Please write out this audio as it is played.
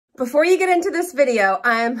Before you get into this video,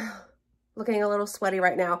 I'm looking a little sweaty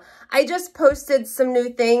right now. I just posted some new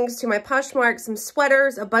things to my Poshmark, some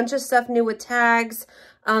sweaters, a bunch of stuff new with tags,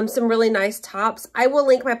 some really nice tops. I will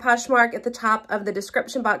link my Poshmark at the top of the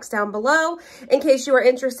description box down below in case you are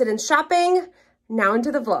interested in shopping. Now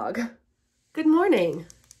into the vlog. Good morning.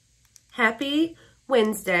 Happy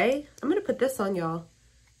Wednesday. I'm gonna put this on y'all,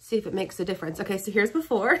 see if it makes a difference. Okay, so here's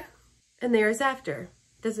before and there's after.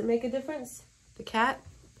 Does it make a difference? The cat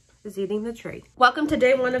is eating the tree. Welcome to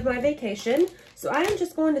day one of my vacation. So I am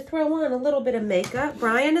just going to throw on a little bit of makeup.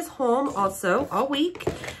 Brian is home also all week.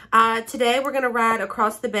 Today we're gonna ride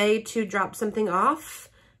across the bay to drop something off,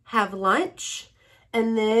 have lunch,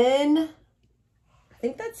 and then I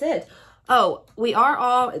think that's it. Oh, we are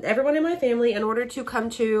all, everyone in my family, in order to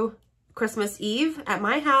come to Christmas Eve at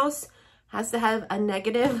my house, has to have a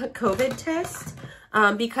negative COVID test.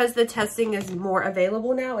 Because the testing is more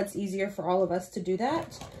available now, it's easier for all of us to do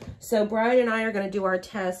that. So Brian and I are going to do our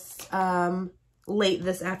tests late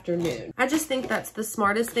this afternoon. I just think that's the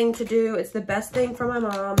smartest thing to do. It's the best thing for my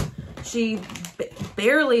mom. She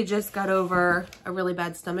barely just got over a really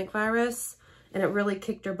bad stomach virus, and it really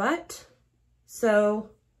kicked her butt.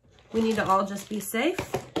 So we need to all just be safe.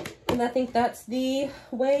 And I think that's the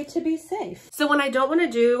way to be safe. So when I don't want to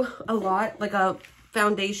do a lot, like a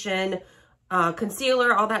foundation,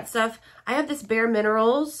 concealer, all that stuff, I have this Bare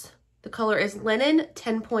Minerals. The color is Linen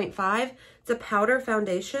 10.5. It's a powder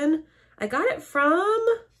foundation. I got it from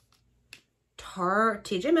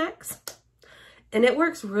TJ Maxx, and it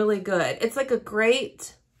works really good. It's like a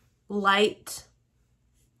great light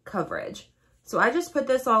coverage. So I just put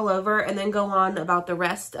this all over and then go on about the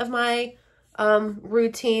rest of my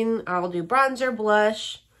routine. I'll do bronzer,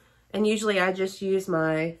 blush, and usually I just use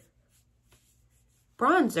my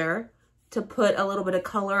bronzer to put a little bit of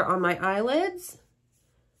color on my eyelids,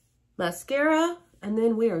 mascara, and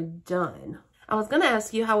then we are done. I was gonna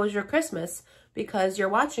ask you, how was your Christmas? Because you're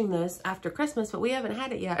watching this after Christmas, but we haven't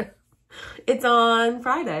had it yet. It's on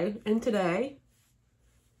Friday, and today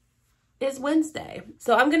is Wednesday.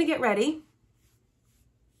 So I'm gonna get ready.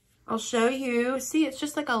 I'll show you. See, it's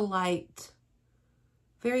just like a light,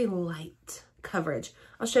 very light coverage.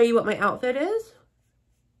 I'll show you what my outfit is.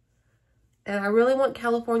 And I really want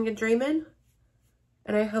California Dreamin',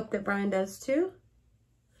 and I hope that Brian does too.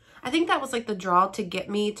 I think that was like the draw to get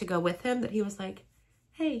me to go with him, that he was like,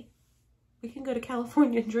 hey, we can go to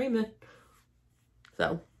California Dreamin'.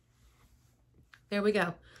 So there we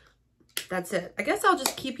go. That's it. I guess I'll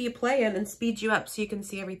just keep you playing and speed you up so you can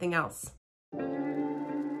see everything else.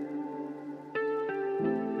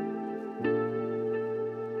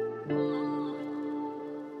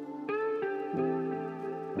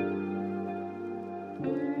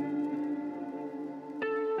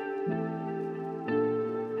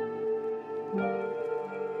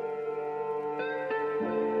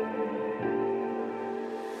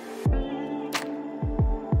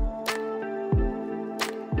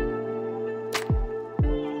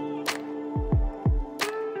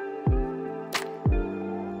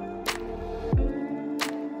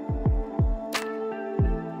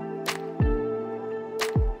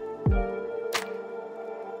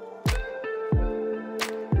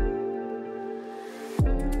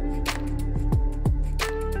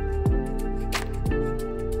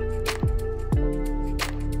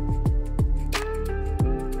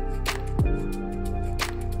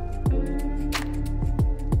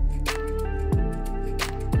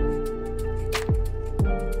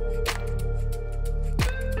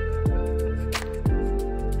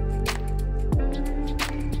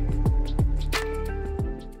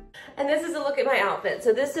 My outfit.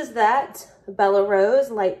 So this is that Bella Rose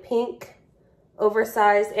light pink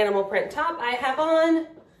oversized animal print top. I have on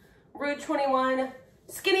Rue 21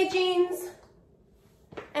 skinny jeans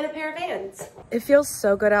and a pair of Vans. It feels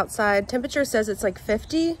so good outside. Temperature says it's like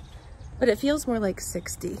 50, but it feels more like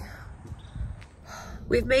 60.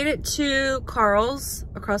 We've made it to Carl's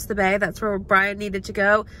across the bay. That's where Brian needed to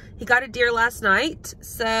go. He got a deer last night,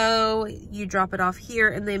 so you drop it off here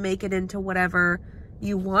and they make it into whatever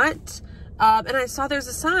you want. And I saw there's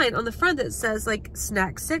a sign on the front that says like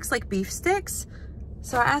snack sticks, like beef sticks.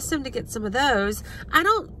 So I asked him to get some of those. I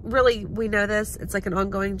don't really, we know this, it's like an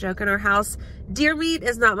ongoing joke in our house. Deer meat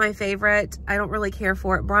is not my favorite. I don't really care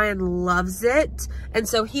for it. Brian loves it. And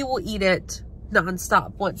so he will eat it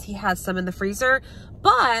nonstop once he has some in the freezer.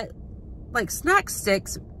 But like snack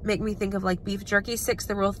sticks make me think of like beef jerky sticks,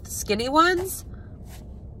 the real skinny ones.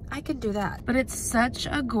 I can do that. But it's such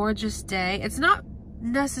a gorgeous day. It's not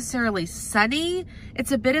necessarily sunny.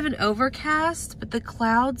 It's a bit of an overcast, but the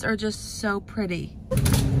clouds are just so pretty.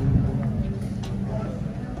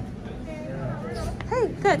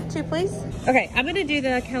 Hey. Good, 2 please. Okay, I'm gonna do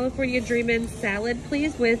the California Dreamin' salad,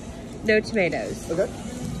 please, with no tomatoes. Okay.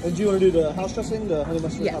 And do you want to do the house dressing, the honey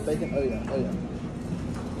mustard, Yes. hot bacon? Oh yeah, oh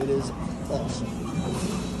yeah. It is awesome.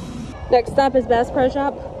 Next stop is Bass Pro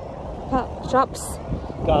Shop. Shops.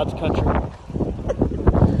 God's country.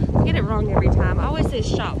 I get it wrong every time. I always say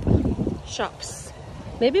shop. Shops.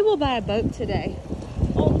 Maybe we'll buy a boat today.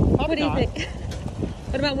 Oh, what do you think?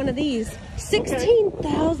 What about one of these?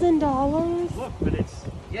 $16,000. Look, but it's,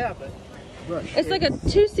 yeah, but. Rush. It's like a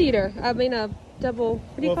 2-seater. I mean a double,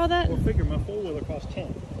 what do you call that? Well, figure my 4-wheeler cost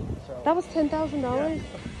 10. So. That was $10,000? Yeah.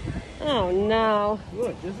 Oh no.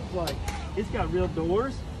 Look, this is like, it's got real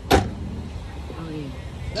doors. I mean.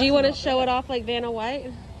 Do you want to show it off like Vanna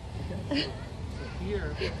White? Okay. So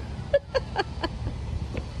here.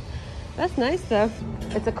 That's nice though.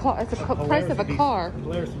 It's a car. It's a price of a car.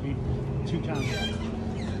 Polaris would be 2 times that.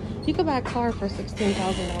 You could buy a car for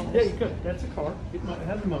 $16,000. Yeah, you could. That's a car. It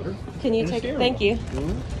has a motor. Can you take it? Thank you.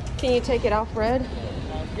 Mm-hmm. Can you take it off road?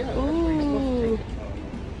 Yeah. Ooh.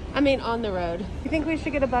 I mean on the road. You think we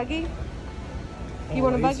should get a buggy? Always. You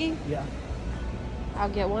want a buggy? Yeah. I'll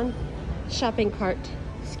get one. Shopping cart.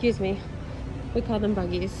 Excuse me. We call them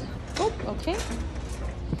buggies. Oh, okay.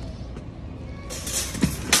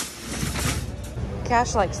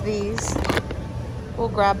 Cash likes these. We'll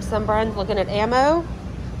grab some. Brian's looking at ammo.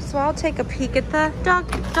 So I'll take a peek at the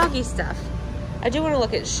doggy stuff. I do want to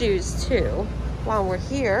look at shoes too while we're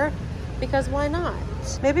here, because why not?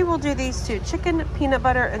 Maybe we'll do these two. Chicken, peanut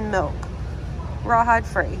butter, and milk. Rawhide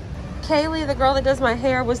free. Kaylee, the girl that does my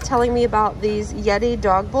hair, was telling me about these Yeti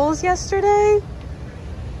dog bowls yesterday.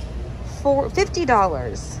 For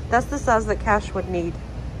 $50. That's the size that Cash would need.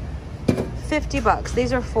 50 bucks.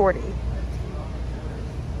 These are 40.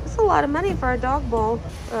 That's a lot of money for a dog bowl.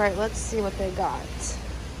 All right, let's see what they got.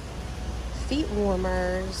 Feet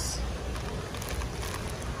warmers.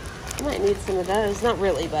 I might need some of those. Not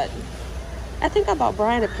really, but I think I bought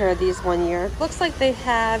Brian a pair of these one year. Looks like they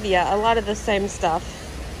have, yeah, a lot of the same stuff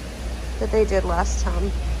that they did last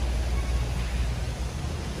time.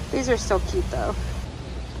 These are still cute though.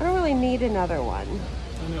 I don't really need another one.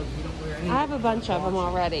 I know, you don't wear any. I have a bunch of them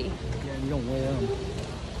already. Yeah, you don't wear them.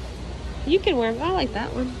 You can wear them. I like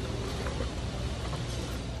that one.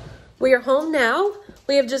 We are home now.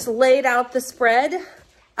 We have just laid out the spread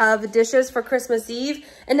of dishes for Christmas Eve.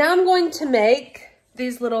 And now I'm going to make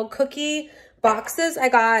these little cookie boxes. I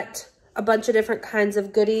got a bunch of different kinds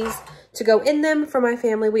of goodies to go in them for my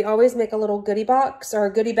family. We always make a little goodie box or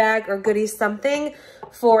a goodie bag or goodie something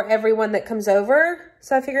for everyone that comes over.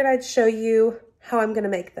 So I figured I'd show you how I'm gonna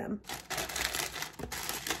make them.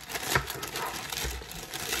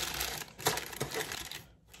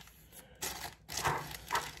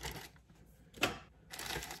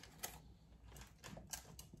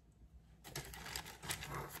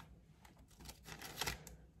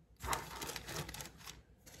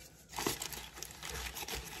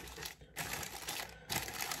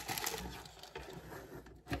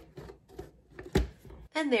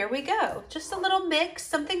 And there we go. Just a little mix,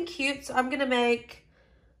 something cute. So I'm gonna make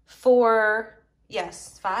 4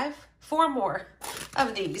 more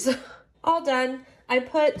of these. All done. I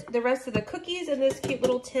put the rest of the cookies in this cute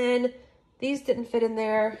little tin. These didn't fit in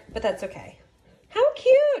there, but that's okay. How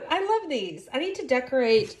cute. I love these. I need to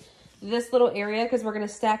decorate this little area because we're gonna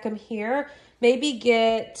stack them here. Maybe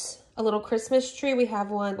get a little Christmas tree. We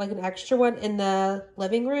have one, like an extra one in the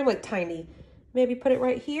living room, like tiny. Maybe put it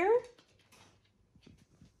right here.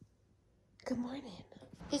 Good morning.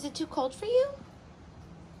 Is it too cold for you?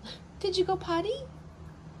 Did you go potty?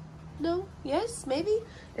 No? Yes? Maybe?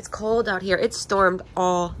 It's cold out here. It stormed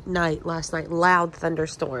all night last night. Loud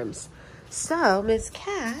thunderstorms. So, Miss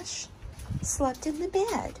Cash slept in the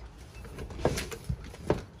bed.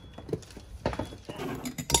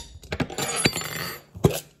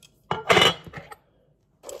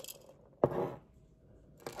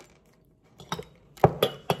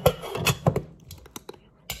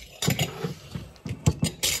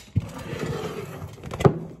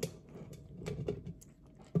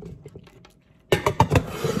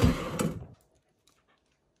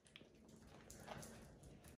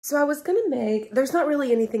 So I was gonna make, there's not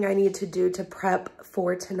really anything I need to do to prep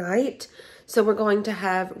for tonight. So we're going to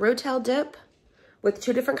have Rotel dip with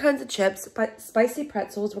 2 different kinds of chips, spicy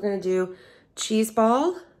pretzels. We're gonna do cheese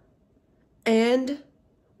ball and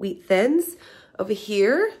wheat thins. Over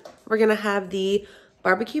here, we're gonna have the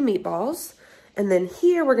barbecue meatballs. And then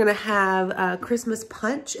here, we're gonna have Christmas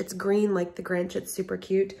punch. It's green like the Grinch, it's super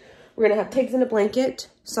cute. We're gonna have pigs in a blanket,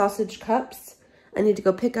 sausage cups. I need to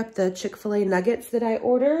go pick up the Chick-fil-A nuggets that I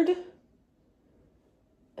ordered.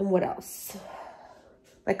 And what else?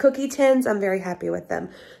 My cookie tins, I'm very happy with them.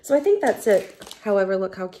 So I think that's it. However,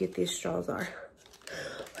 look how cute these straws are.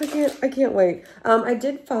 I can't wait. I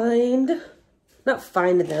did not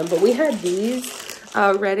find them, but we had these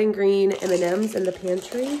red and green M&Ms in the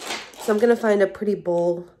pantry. So I'm gonna find a pretty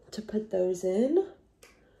bowl to put those in.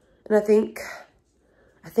 And I think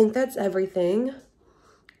that's everything.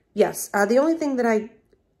 Yes, the only thing that I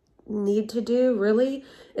need to do really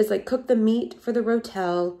is like cook the meat for the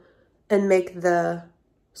rotel and make the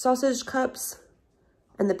sausage cups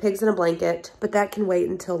and the pigs in a blanket, but that can wait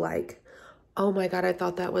until like, oh my God, I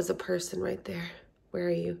thought that was a person right there. Where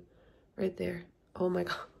are you? Right there. Oh my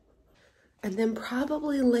God. And then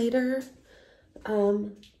probably later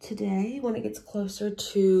today, when it gets closer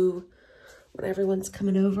to when everyone's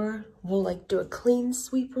coming over, we'll like do a clean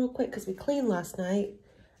sweep real quick because we cleaned last night.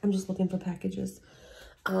 I'm just looking for packages.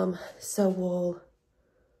 So we'll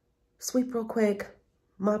sweep real quick,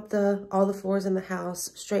 mop all the floors in the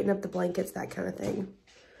house, straighten up the blankets, that kind of thing.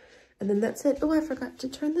 And then that's it. Oh, I forgot to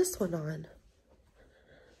turn this one on.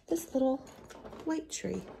 This little light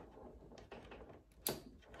tree.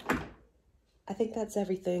 I think that's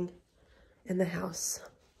everything in the house.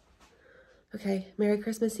 Okay, Merry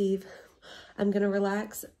Christmas Eve. I'm gonna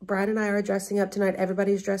relax. Brad and I are dressing up tonight.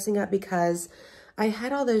 Everybody's dressing up because I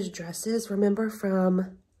had all those dresses, remember,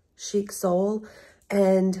 from Chic Soul,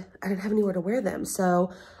 and I didn't have anywhere to wear them.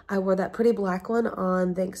 So I wore that pretty black one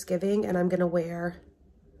on Thanksgiving, and I'm gonna wear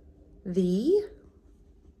the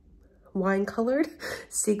wine-colored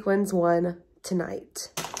sequins one tonight.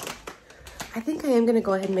 I think I am gonna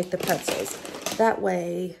go ahead and make the pretzels. That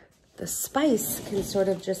way the spice can sort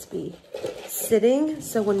of just be sitting,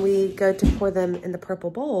 so when we go to pour them in the purple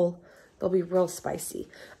bowl, they'll be real spicy.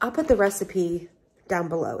 I'll put the recipe down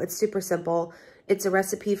below. It's super simple. It's a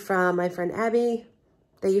recipe from my friend Abby.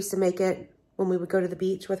 They used to make it when we would go to the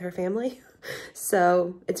beach with her family.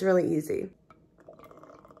 So it's really easy.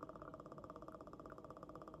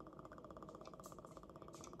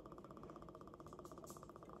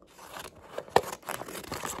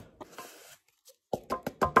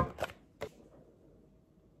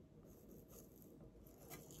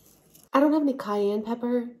 I don't have any cayenne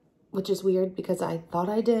pepper, which is weird because I thought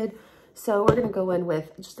I did. So we're gonna go in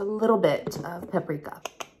with just a little bit of paprika.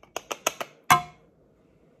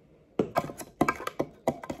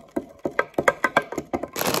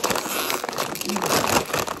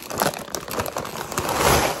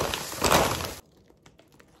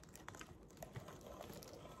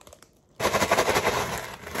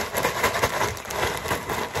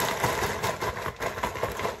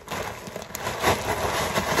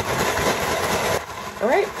 All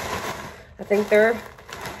right, I think they're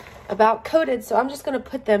about coated, so I'm just gonna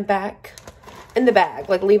put them back in the bag,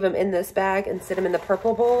 like leave them in this bag and sit them in the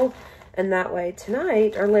purple bowl. And that way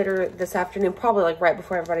tonight or later this afternoon, probably like right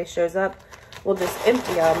before everybody shows up, we'll just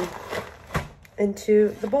empty them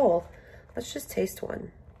into the bowl. Let's just taste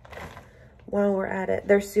one while we're at it.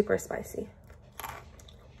 They're super spicy.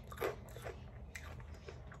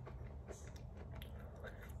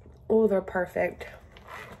 Oh, they're perfect.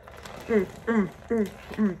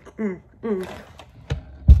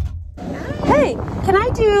 Hey, can I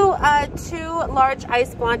do 2 large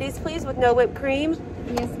iced blondies, please, with no whipped cream?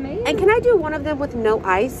 Yes, ma'am. And can I do one of them with no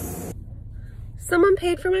ice? Someone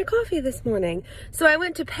paid for my coffee this morning. So I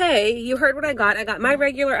went to pay. You heard what I got. I got my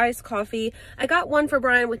regular iced coffee. I got one for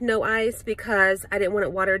Brian with no ice because I didn't want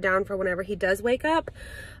it watered down for whenever he does wake up.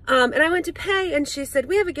 And I went to pay and she said,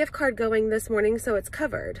 we have a gift card going this morning, so it's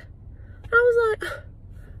covered. I was like,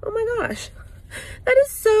 oh my gosh, that is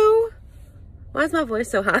so, why is my voice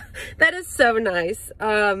so high? That is so nice.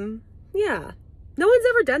 Yeah, no one's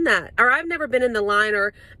ever done that, or I've never been in the line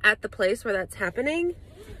or at the place where that's happening.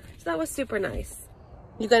 So that was super nice.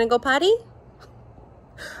 You gonna go potty?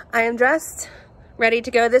 I am dressed, ready to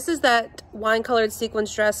go. This is that wine colored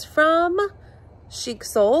sequins dress from Chic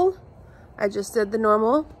Soul. I just did the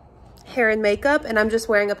normal hair and makeup, and I'm just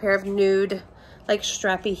wearing a pair of nude, like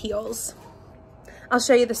strappy heels. I'll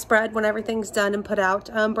show you the spread when everything's done and put out.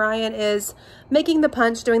 Brian is making the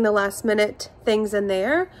punch, doing the last minute things in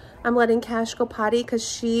there. I'm letting Cash go potty because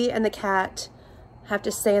she and the cat have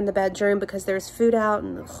to stay in the bedroom because there's food out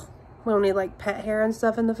and ugh, we don't need like pet hair and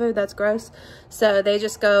stuff in the food. That's gross. So they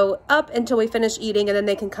just go up until we finish eating and then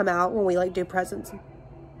they can come out when we like do presents.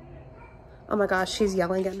 Oh my gosh, she's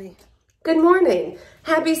yelling at me. Good morning.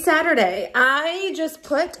 Happy Saturday. I just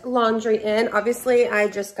put laundry in. Obviously, I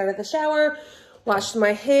just got out of the shower, washed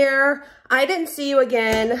my hair. I didn't see you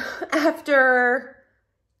again after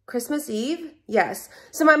Christmas Eve. Yes.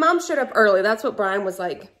 So my mom showed up early. That's what Brian was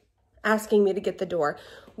like asking me to get the door.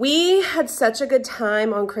 We had such a good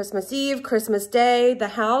time on Christmas Eve, Christmas Day. The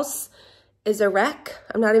house is a wreck.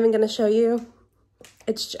 I'm not even gonna show you.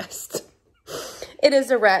 It's just, it is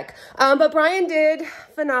a wreck. But Brian did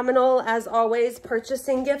phenomenal, as always,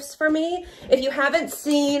 purchasing gifts for me. If you haven't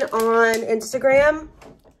seen on Instagram,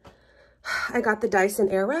 I got the Dyson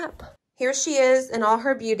Airwrap. Here she is in all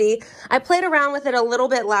her beauty. I played around with it a little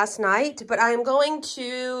bit last night, but I am going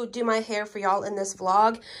to do my hair for y'all in this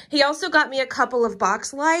vlog. He also got me a couple of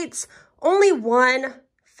box lights. Only one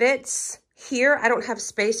fits here. I don't have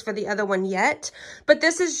space for the other one yet, but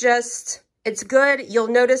this is just, it's good. You'll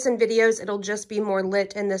notice in videos, it'll just be more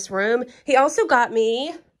lit in this room. He also got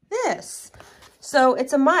me this. So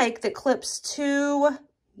it's a mic that clips to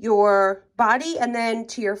your body and then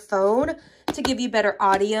to your phone to give you better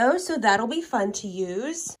audio, so that'll be fun to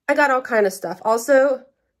use. I got all kind of stuff. Also,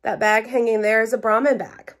 that bag hanging there is a Brahmin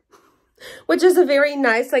bag, which is a very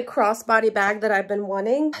nice like crossbody bag that I've been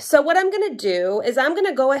wanting. So what I'm gonna do is I'm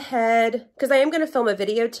gonna go ahead, because I am gonna film a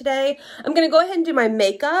video today, I'm gonna go ahead and do my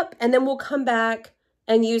makeup, and then we'll come back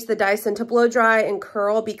and use the Dyson to blow dry and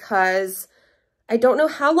curl, because I don't know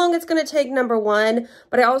how long it's going to take, number one,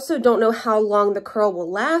 but I also don't know how long the curl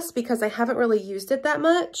will last because I haven't really used it that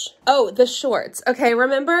much. Oh, the shorts. Okay,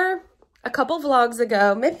 remember a couple vlogs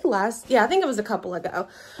ago, maybe yeah, I think it was a couple ago,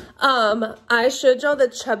 I showed y'all the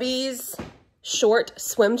Chubby's short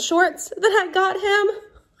swim shorts that I got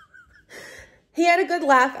him. He had a good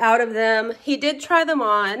laugh out of them. He did try them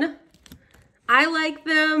on. I like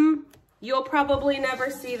them. You'll probably never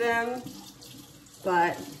see them,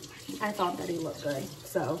 but I thought that he looked good.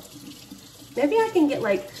 So maybe I can get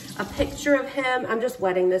like a picture of him. I'm just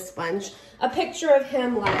wetting this sponge. A picture of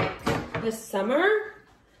him like this summer.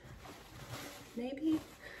 Maybe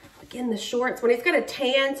like in the shorts when he's got a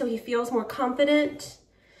tan so he feels more confident.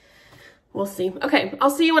 We'll see. Okay, I'll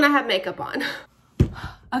see you when I have makeup on.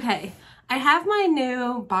 Okay, I have my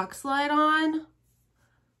new box light on.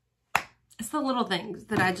 It's the little things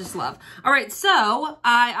that I just love. All right, so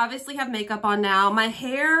I obviously have makeup on now. My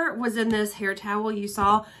hair was in this hair towel you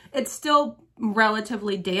saw. It's still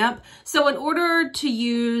relatively damp. So in order to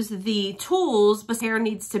use the tools, the hair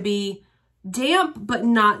needs to be damp, but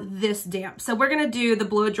not this damp. So we're gonna do the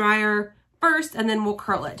blow dryer first and then we'll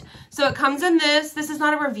curl it. So it comes in this. This is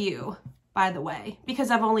not a review, by the way, because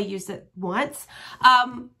I've only used it once.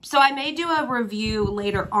 So I may do a review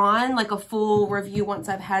later on, like a full review once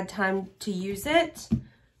I've had time to use it.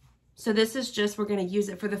 So this is just, we're gonna use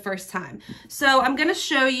it for the first time. So I'm gonna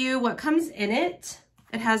show you what comes in it.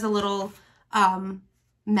 It has a little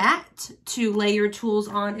mat to lay your tools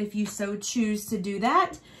on if you so choose to do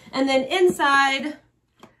that. And then inside,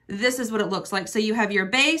 this is what it looks like. So you have your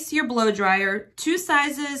base, your blow dryer, 2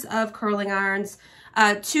 sizes of curling irons,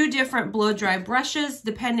 2 different blow dry brushes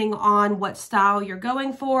depending on what style you're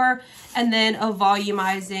going for, and then a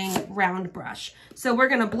volumizing round brush. So we're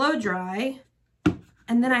gonna blow dry,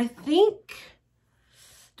 and then I think,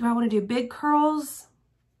 do I wanna do big curls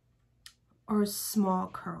or small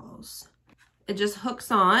curls? It just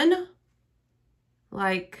hooks on,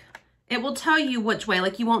 like, it will tell you which way,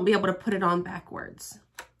 like you won't be able to put it on backwards.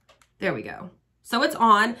 There we go. So it's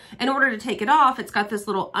on. In order to take it off, it's got this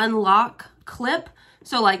little unlock clip.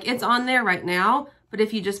 So like it's on there right now, but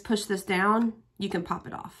if you just push this down, you can pop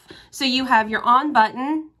it off. So you have your on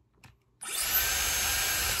button.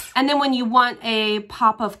 And then when you want a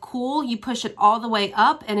pop of cool, you push it all the way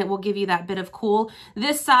up and it will give you that bit of cool.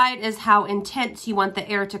 This side is how intense you want the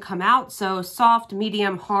air to come out. So soft,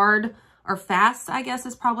 medium, hard, or fast, I guess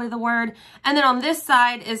is probably the word. And then on this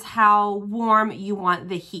side is how warm you want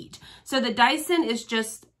the heat. So the Dyson is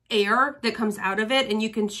just air that comes out of it, and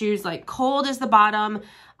you can choose like cold is the bottom,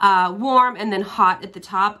 warm, and then hot at the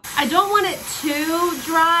top. I don't want it too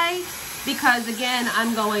dry because again,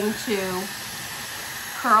 I'm going to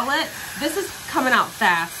curl it. This is coming out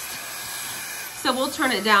fast, so we'll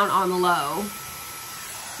turn it down on low.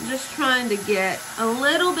 I'm just trying to get a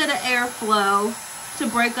little bit of airflow to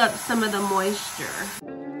break up some of the moisture.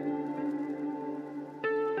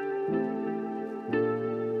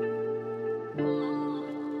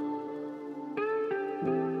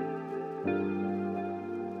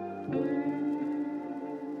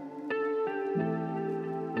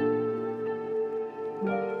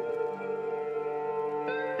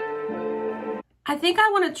 I think I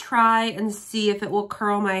want to try and see if it will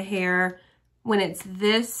curl my hair when it's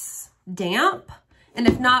this damp. And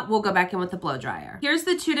if not, we'll go back in with the blow dryer. Here's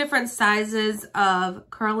the 2 different sizes of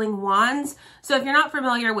curling wands. So if you're not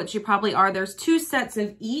familiar, which you probably are, there's 2 sets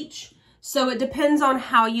of each. So it depends on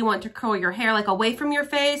how you want to curl your hair, like away from your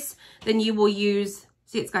face, then you will use,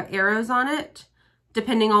 see it's got arrows on it,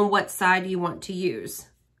 depending on what side you want to use.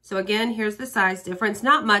 So again, here's the size difference.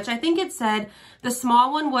 Not much. I think it said the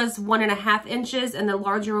small one was 1.5 inches and the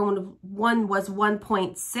larger one was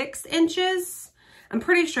 1.6 inches. I'm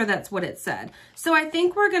pretty sure that's what it said. So I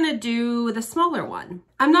think we're gonna do the smaller one.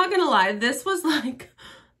 I'm not gonna lie, this was like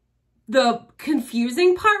the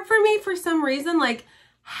confusing part for me for some reason, like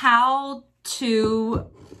how to,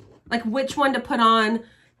 like which one to put on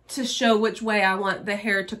to show which way I want the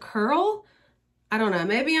hair to curl. I don't know,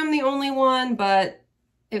 maybe I'm the only one, but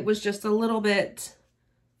it was just a little bit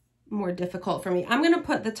more difficult for me. I'm gonna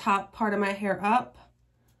put the top part of my hair up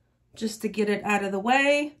just to get it out of the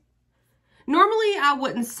way. Normally I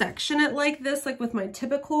wouldn't section it like this, like with my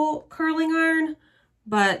typical curling iron,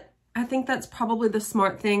 but I think that's probably the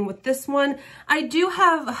smart thing with this one. I do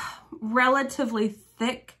have relatively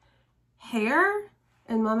thick hair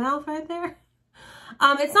in my mouth right there.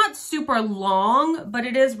 It's not super long, but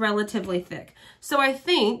it is relatively thick. So I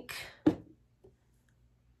think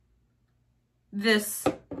this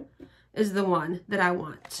is the one that I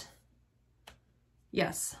want.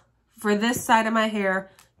 Yes, for this side of my hair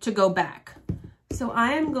to go back. So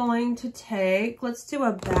I am going to take, let's do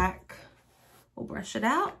a back, we'll brush it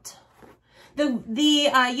out. The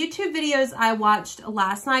YouTube videos I watched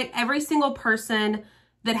last night, every single person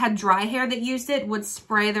that had dry hair that used it would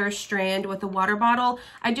spray their strand with a water bottle.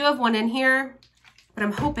 I do have one in here, but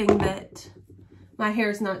I'm hoping that my hair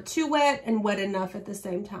is not too wet and wet enough at the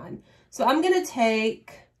same time. So I'm gonna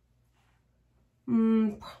take,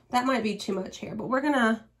 that might be too much hair, but we're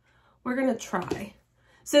gonna try.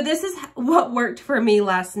 So this is what worked for me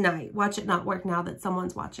last night. Watch it not work now that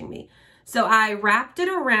someone's watching me. So I wrapped it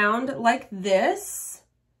around like this,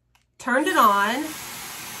 turned it on,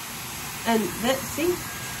 and this, see?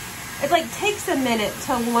 It like takes a minute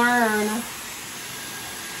to learn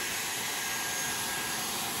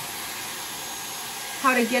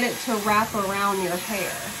how to get it to wrap around your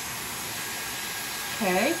hair.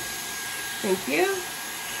 Okay, thank you.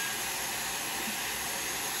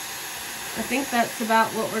 I think that's about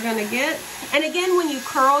what we're gonna get. And again, when you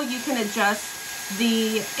curl, you can adjust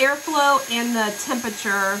the airflow and the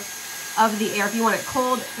temperature of the air if you want it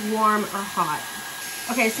cold, warm, or hot.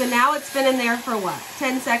 Okay, so now it's been in there for what,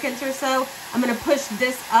 10 seconds or so? I'm gonna push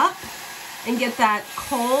this up and get that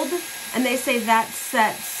cold, and they say that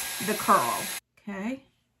sets the curl. Okay,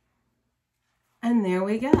 and there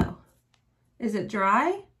we go. Is it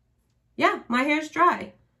dry? Yeah, my hair's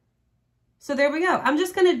dry. So there we go. I'm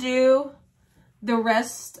just gonna do the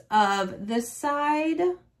rest of this side,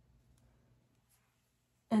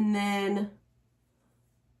 and then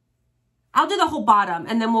I'll do the whole bottom,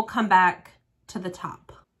 and then we'll come back to the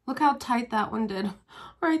top. Look how tight that one did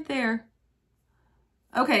right there.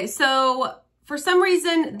 Okay, so for some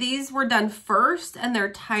reason, these were done first and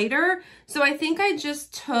they're tighter. So I think I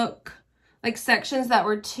just took like sections that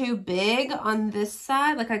were too big on this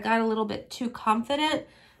side. Like I got a little bit too confident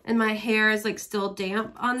and my hair is like still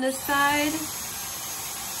damp on this side.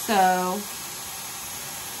 So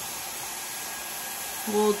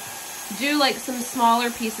we'll do like some smaller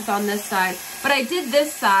pieces on this side. But I did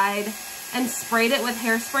this side and sprayed it with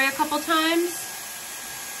hairspray a couple times.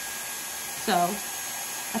 So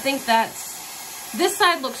I think this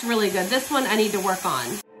side looks really good. This one I need to work on.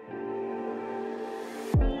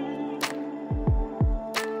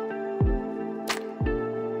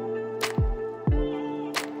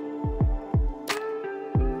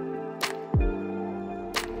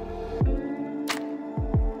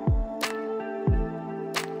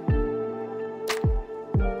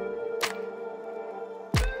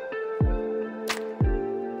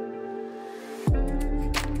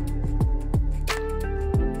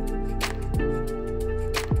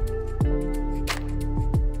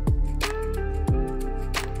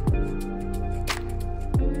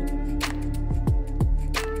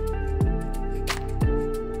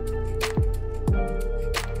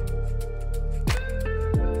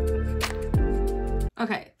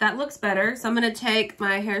 Okay, that looks better. So I'm gonna take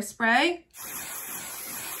my hairspray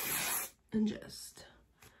and just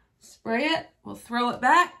spray it. We'll throw it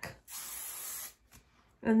back.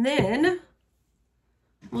 And then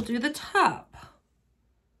we'll do the top.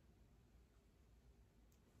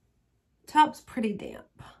 Top's pretty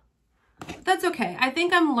damp. But that's okay. I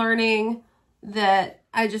think I'm learning that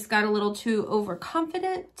I just got a little too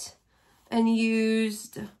overconfident and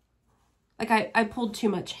used, like I pulled too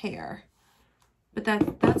much hair. But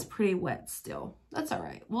that's pretty wet still. That's all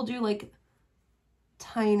right. We'll do like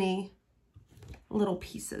tiny little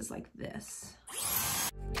pieces like this.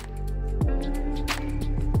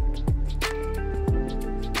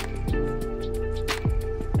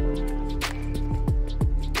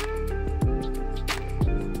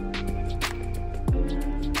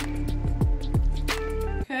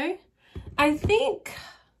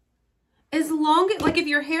 if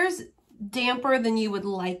your hair's damper than you would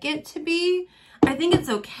like it to be, I think it's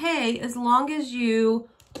okay as long as you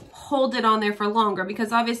hold it on there for longer,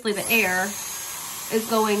 because obviously the air is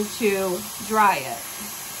going to dry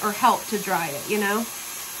it or help to dry it, you know?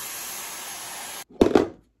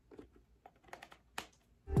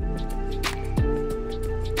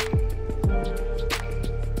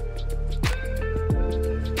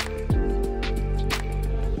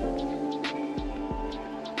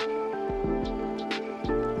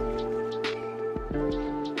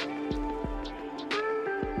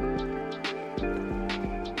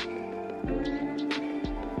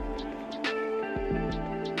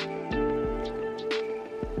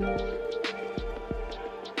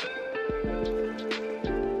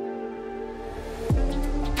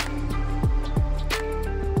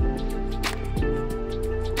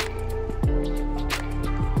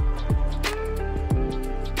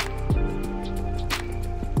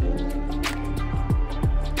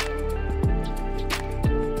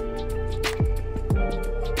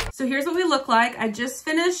 So here's what we look like. I just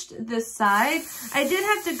finished this side. I did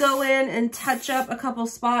have to go in and touch up a couple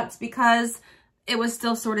spots because it was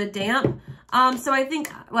still sort of damp. So I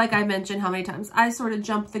think, like I mentioned how many times, I sort of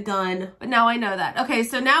jumped the gun, but now I know that. Okay,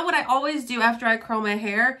 so now what I always do after I curl my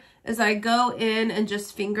hair is I go in and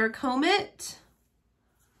just finger comb it.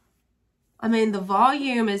 I mean, the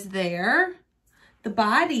volume is there. The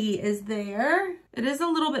body is there. It is a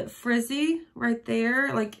little bit frizzy right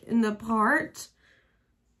there, like in the part.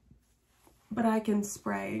 But I can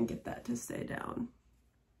spray and get that to stay down.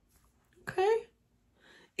 Okay.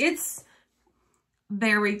 It's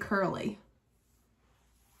very curly.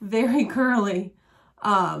 Very curly.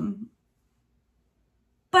 But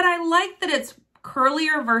I like that it's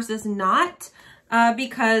curlier versus not,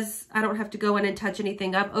 because I don't have to go in and touch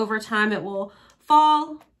anything up. Over time, it will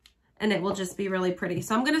fall and it will just be really pretty.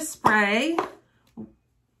 So I'm going to spray.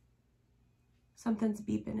 Something's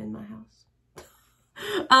beeping in my house.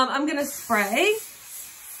 I'm going to spray,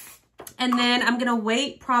 and then I'm going to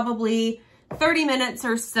wait probably 30 minutes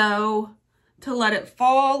or so to let it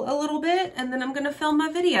fall a little bit, and then I'm going to film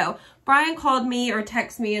my video. Brian called me or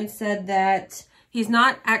texted me and said that he's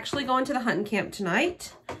not actually going to the hunting camp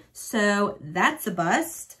tonight, so that's a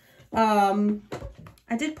bust. I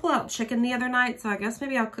did pull out chicken the other night, so I guess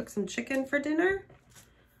maybe I'll cook some chicken for dinner.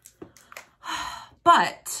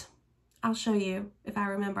 But I'll show you if I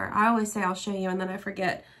remember. I always say I'll show you and then I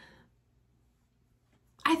forget.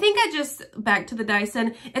 I think back to the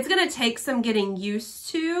Dyson, it's going to take some getting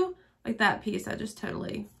used to. Like that piece, I just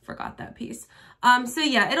totally forgot that piece. So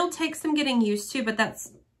yeah, it'll take some getting used to, but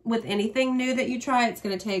that's with anything new that you try, it's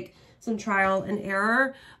going to take some trial and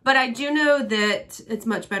error. But I do know that it's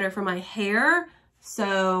much better for my hair,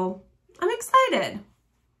 so I'm excited.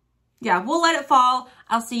 Yeah, we'll let it fall.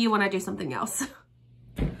 I'll see you when I do something else.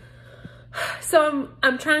 So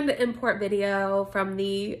I'm trying to import video from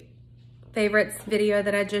the favorites video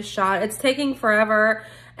that I just shot. It's taking forever,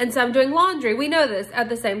 and so I'm doing laundry. We know this at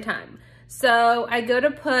the same time. So I go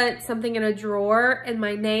to put something in a drawer, and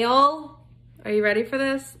my nail, are you ready for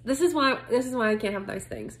this? This is why I can't have those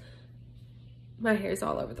things. My hair's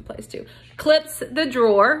all over the place too. Clips the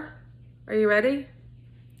drawer. Are you ready?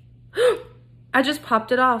 I just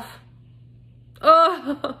popped it off.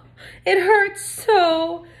 Oh, it hurts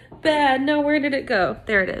so bad. Now, where did it go?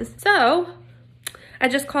 There it is. So I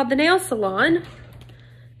just called the nail salon,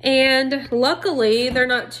 and luckily they're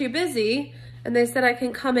not too busy, and they said I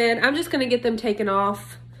can come in. I'm just gonna get them taken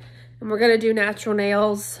off, and we're gonna do natural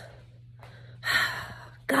nails.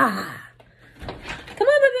 God. Come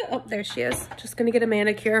on, baby. Oh, there she is. Just gonna get a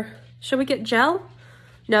manicure. Should we get gel?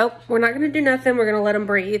 Nope, we're not gonna do nothing. We're gonna let them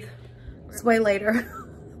breathe. It's way later.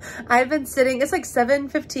 I've been sitting, it's like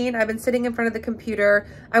 7:15. I've been sitting in front of the computer.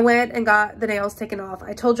 I went and got the nails taken off.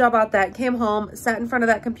 I told you about that, came home, sat in front of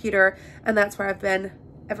that computer, and that's where I've been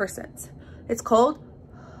ever since. It's cold.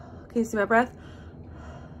 Can you see my breath?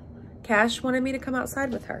 Cash wanted me to come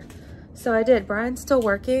outside with her, so I did. Brian's still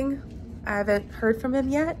working. I haven't heard from him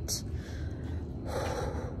yet,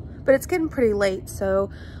 but it's getting pretty late, so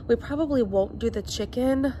we probably won't do the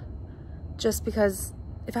chicken just because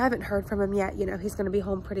if I haven't heard from him yet, you know, he's going to be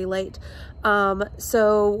home pretty late.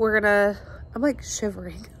 So we're going to, I'm like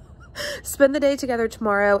shivering, spend the day together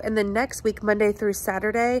tomorrow. And then next week, Monday through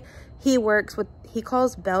Saturday, he works with, he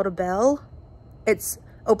calls bell to bell. It's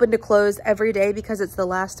open to close every day because it's the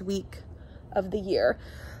last week of the year.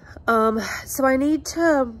 So I need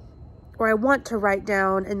to, or I want to write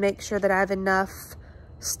down and make sure that I have enough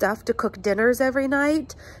stuff to cook dinners every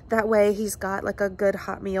night. That way he's got like a good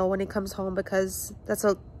hot meal when he comes home, because that's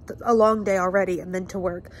a long day already, and then to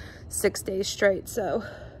work 6 days straight. So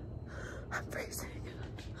I'm freezing.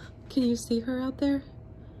 Can you see her out there?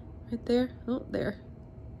 Right there? Oh, there.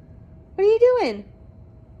 What are you doing?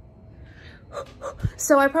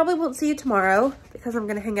 So I probably won't see you tomorrow because I'm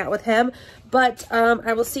gonna hang out with him, but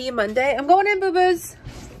I will see you Monday. I'm going in, boo-boos.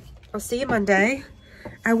 I'll see you Monday.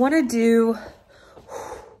 I wanna do,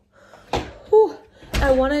 I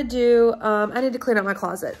need to clean up my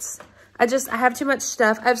closets. I have too much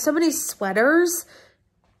stuff. I have so many sweaters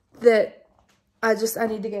that I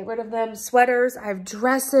need to get rid of them. Sweaters, I have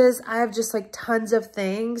dresses, I have just like tons of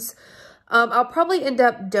things. I'll probably end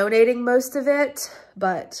up donating most of it,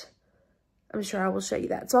 but I'm sure I will show you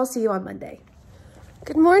that. So I'll see you on Monday.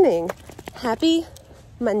 Good morning. Happy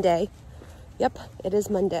Monday. Yep, it is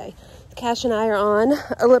Monday. Cash and I are on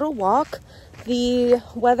a little walk. The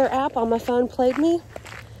weather app on my phone played me.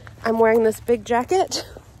 I'm wearing this big jacket.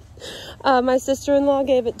 My sister-in-law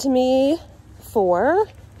gave it to me for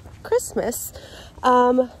Christmas.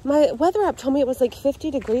 My weather app told me it was like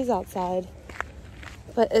 50 degrees outside,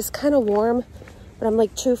 but it's kind of warm, but I'm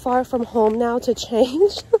like too far from home now to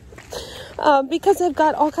change. Because I've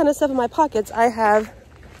got all kind of stuff in my pockets. I have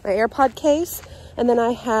my AirPod case, and then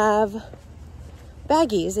I have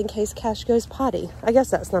baggies in case Cash goes potty. I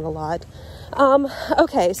guess that's not a lot.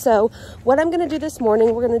 Okay, so what I'm gonna do this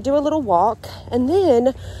morning, we're gonna do a little walk, and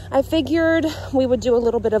then I figured we would do a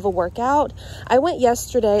little bit of a workout. I went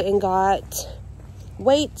yesterday and got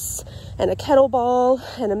weights and a kettlebell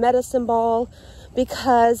and a medicine ball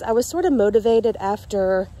because I was sort of motivated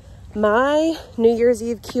after my New Year's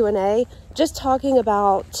Eve Q&A, just talking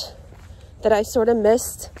about that I sort of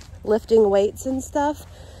missed lifting weights and stuff.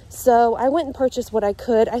 So I went and purchased what I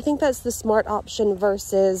could. I think that's the smart option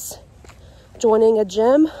versus joining a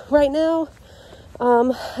gym right now.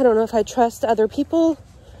 I don't know if I trust other people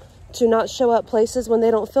to not show up places when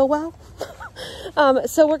they don't feel well.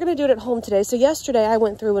 So we're gonna do it at home today. So yesterday I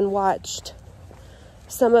went through and watched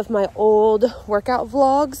some of my old workout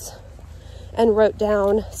vlogs and wrote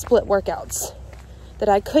down split workouts that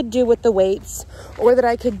I could do with the weights, or that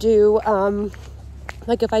I could do,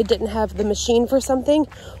 like if I didn't have the machine for something,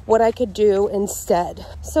 what I could do instead.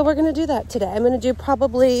 So we're gonna do that today. I'm gonna do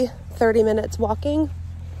probably 30 minutes walking,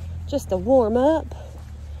 just to warm up,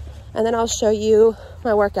 and then I'll show you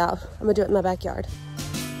my workout. I'm gonna do it in my backyard.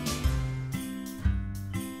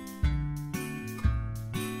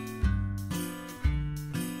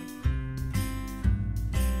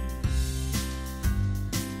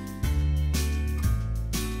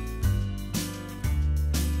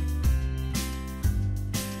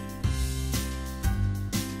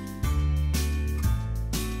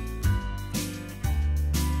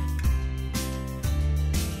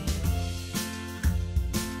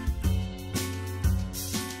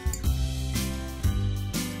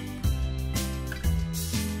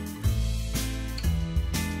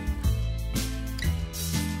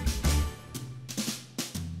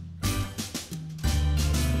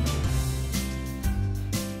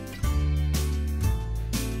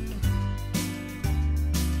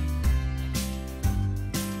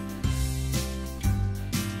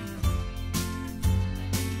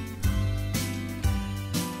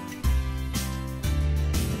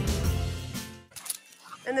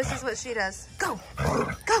 And this is what she does. Go,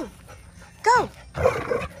 go, go.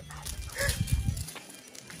 I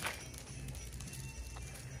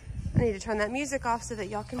need to turn that music off so that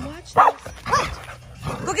y'all can watch this.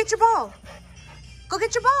 What? Go get your ball. Go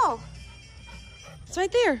get your ball. It's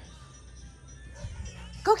right there.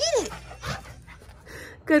 Go get it.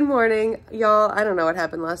 Good morning, y'all. I don't know what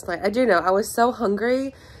happened last night. I do know I was so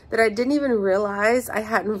hungry that I didn't even realize I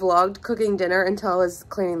hadn't vlogged cooking dinner until I was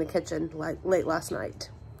cleaning the kitchen late last night.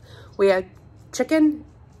 We had chicken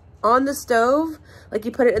on the stove, like you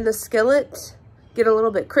put it in the skillet, get a little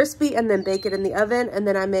bit crispy, and then bake it in the oven, and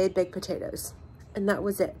then I made baked potatoes, and that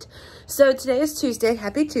was it. So today is Tuesday.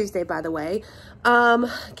 Happy Tuesday, by the way.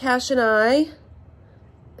 Cash and I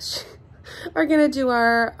are gonna do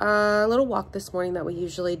our little walk this morning that we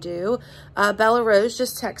usually do. Bella Rose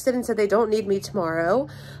just texted and said they don't need me tomorrow.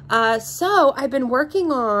 So I've been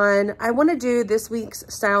working on, I wanna do this week's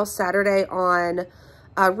Style Saturday on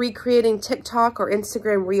recreating TikTok or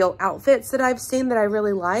Instagram reel outfits that I've seen that I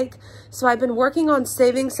really like. So I've been working on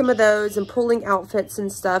saving some of those and pulling outfits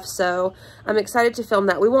and stuff. So I'm excited to film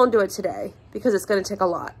that. We won't do it today because it's going to take a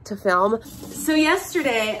lot to film. So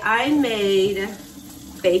yesterday I made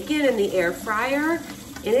bacon in the air fryer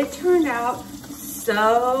and it turned out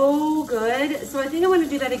so good. So I think I'm going to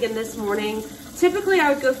do that again this morning. Typically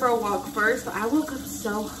I would go for a walk first, but I woke up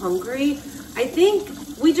so hungry. I think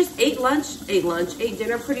we just ate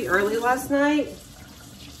dinner pretty early last night.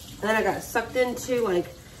 And then I got sucked into like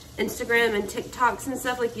Instagram and TikToks and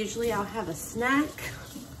stuff. Like usually I'll have a snack.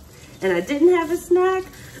 and I didn't have a snack.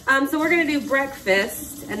 So we're gonna do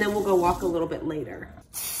breakfast and then we'll go walk a little bit later.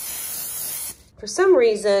 For some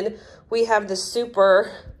reason, we have the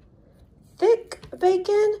super thick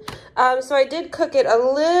bacon. So I did cook it a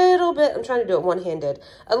little bit, I'm trying to do it one-handed,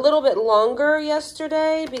 a little bit longer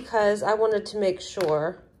yesterday because I wanted to make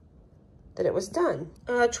sure that it was done.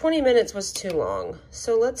 20 minutes was too long.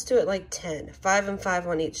 So let's do it like 10, 5 and 5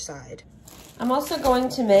 on each side. I'm also going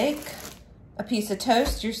to make a piece of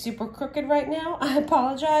toast. You're super crooked right now. I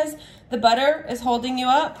apologize. The butter is holding you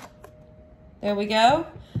up. There we go.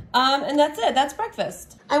 And that's it, that's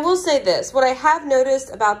breakfast. I will say this, what I have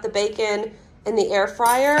noticed about the bacon in the air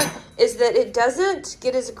fryer is that it doesn't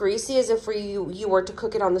get as greasy as if you were to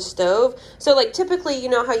cook it on the stove. So like typically, you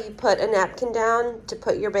know how you put a napkin down to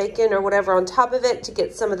put your bacon or whatever on top of it to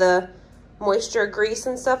get some of the moisture, grease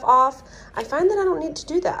and stuff off. I find that I don't need to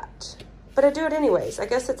do that, but I do it anyways. I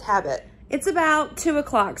guess it's habit. It's about 2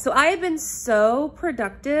 o'clock. So I have been so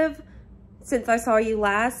productive since I saw you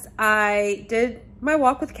last. I did my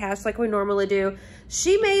walk with Cash like we normally do.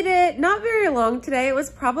 She made it not very long today. It was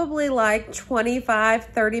probably like 25,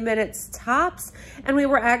 30 minutes tops. And we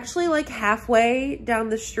were actually like halfway down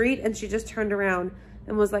the street and she just turned around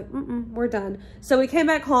and was like, we're done. So we came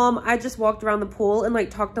back home. I just walked around the pool and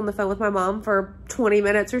like talked on the phone with my mom for 20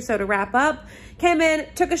 minutes or so to wrap up. Came in,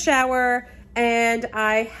 took a shower, and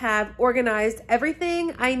I have organized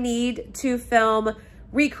everything I need to film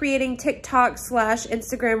recreating TikTok /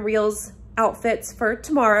 Instagram Reels outfits for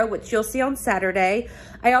tomorrow, which you'll see on Saturday.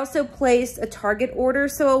 I also placed a Target order.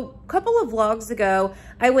 So a couple of vlogs ago,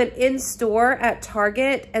 I went in store at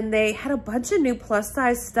Target and they had a bunch of new plus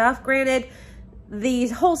size stuff. Granted, the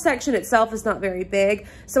whole section itself is not very big.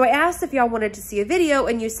 So I asked if y'all wanted to see a video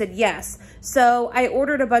and you said yes. So I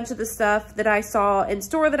ordered a bunch of the stuff that I saw in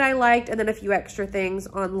store that I liked and then a few extra things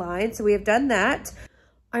online. So we have done that.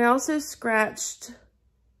 I also scratched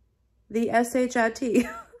the SHIT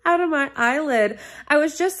out of my eyelid. I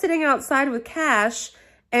was just sitting outside with Cash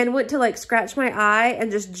and went to like scratch my eye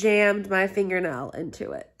and just jammed my fingernail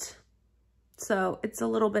into it. So it's a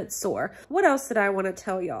little bit sore. What else did I want to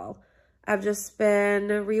tell y'all? I've just been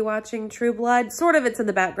rewatching True Blood. Sort of, it's in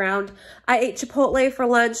the background. I ate Chipotle for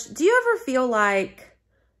lunch. Do you ever feel like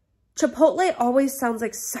Chipotle always sounds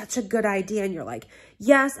like such a good idea and you're like,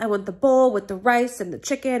 yes, I want the bowl with the rice and the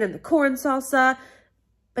chicken and the corn salsa.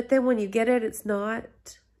 But then when you get it, it's not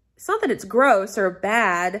that it's gross or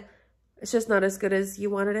bad. It's just not as good as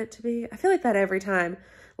you wanted it to be. I feel like that every time.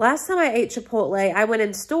 Last time I ate Chipotle, I went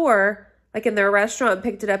in store, like in their restaurant,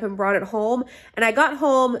 picked it up and brought it home. And I got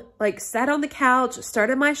home, like sat on the couch,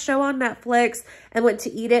 started my show on Netflix and went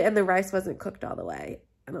to eat it and the rice wasn't cooked all the way.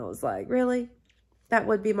 And I was like, really? That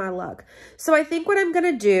would be my luck. So I think what I'm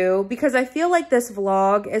gonna do, because I feel like this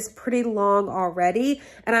vlog is pretty long already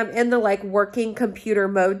and I'm in the like working computer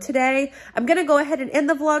mode today, I'm gonna go ahead and end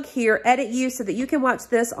the vlog here, edit you so that you can watch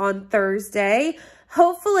this on Thursday.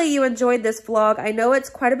 Hopefully you enjoyed this vlog. I know it's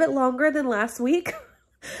quite a bit longer than last week.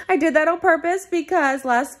 I did that on purpose because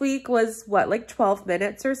last week was what, like 12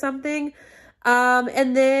 minutes or something.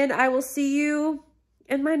 And then I will see you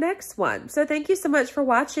in my next one. So thank you so much for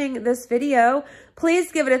watching this video.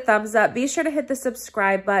 Please give it a thumbs up. Be sure to hit the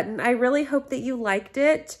subscribe button. I really hope that you liked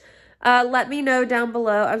it. Let me know down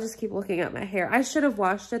below. I'll just keep looking at my hair. I should have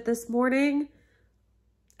washed it this morning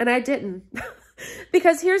and I didn't.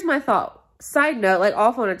 Because here's my thought. Side note, like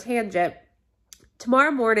off on a tangent.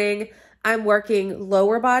 Tomorrow morning, I'm working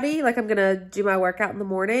lower body. Like I'm gonna do my workout in the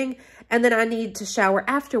morning and then I need to shower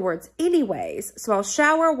afterwards anyways. So I'll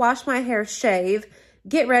shower, wash my hair, shave,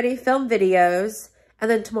 get ready, film videos, and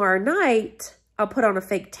then tomorrow night, I'll put on a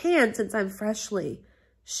fake tan since I'm freshly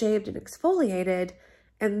shaved and exfoliated,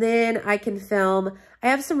 and then I can film. I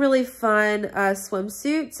have some really fun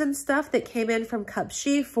swimsuits and stuff that came in from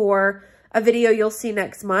Cupshe for a video you'll see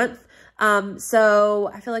next month. So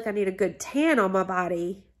I feel like I need a good tan on my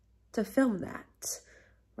body to film that,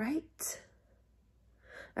 right?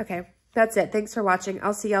 Okay, that's it. Thanks for watching.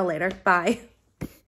 I'll see y'all later. Bye.